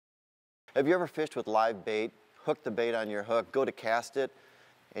Have you ever fished with live bait, hook the bait on your hook, go to cast it,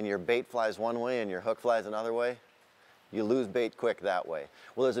 and your bait flies one way and your hook flies another way? You lose bait quick that way.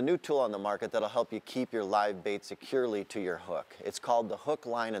 Well, there's a new tool on the market that'll help you keep your live bait securely to your hook. It's called the Hook,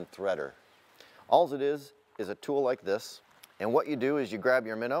 Line, and Threader. All it is a tool like this, and what you do is you grab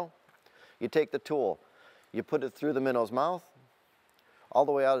your minnow, you take the tool, you put it through the minnow's mouth, all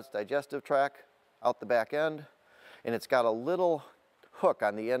the way out its digestive tract, out the back end, and it's got a little hook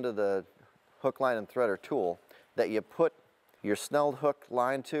on the end of the Hook, Line, and Threader tool that you put your snelled hook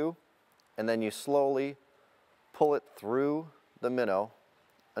line to, and then you slowly pull it through the minnow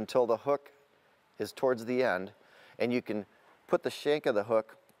until the hook is towards the end, and you can put the shank of the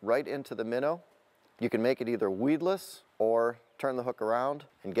hook right into the minnow. You can make it either weedless or turn the hook around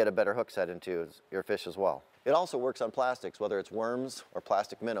and get a better hook set into your fish as well. It also works on plastics, whether it's worms or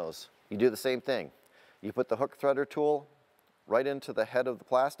plastic minnows. You do the same thing. You put the hook threader tool right into the head of the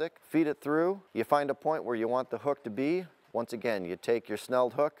plastic, feed it through, you find a point where you want the hook to be. Once again, you take your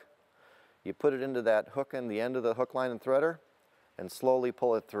snelled hook, you put it into that hook in the end of the hook, line, and threader, and slowly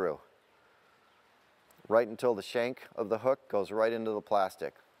pull it through. Right until the shank of the hook goes right into the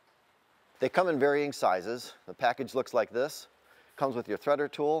plastic. They come in varying sizes. The package looks like this. Comes with your threader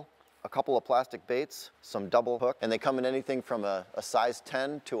tool, a couple of plastic baits, some double hook, and they come in anything from a size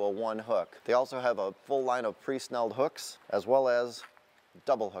 10 to a 1 hook. They also have a full line of pre-snelled hooks as well as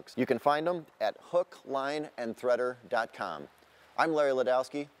double hooks. You can find them at hooklineandthreader.com. I'm Larry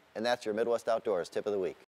Ladowski, and that's your Midwest Outdoors Tip of the Week.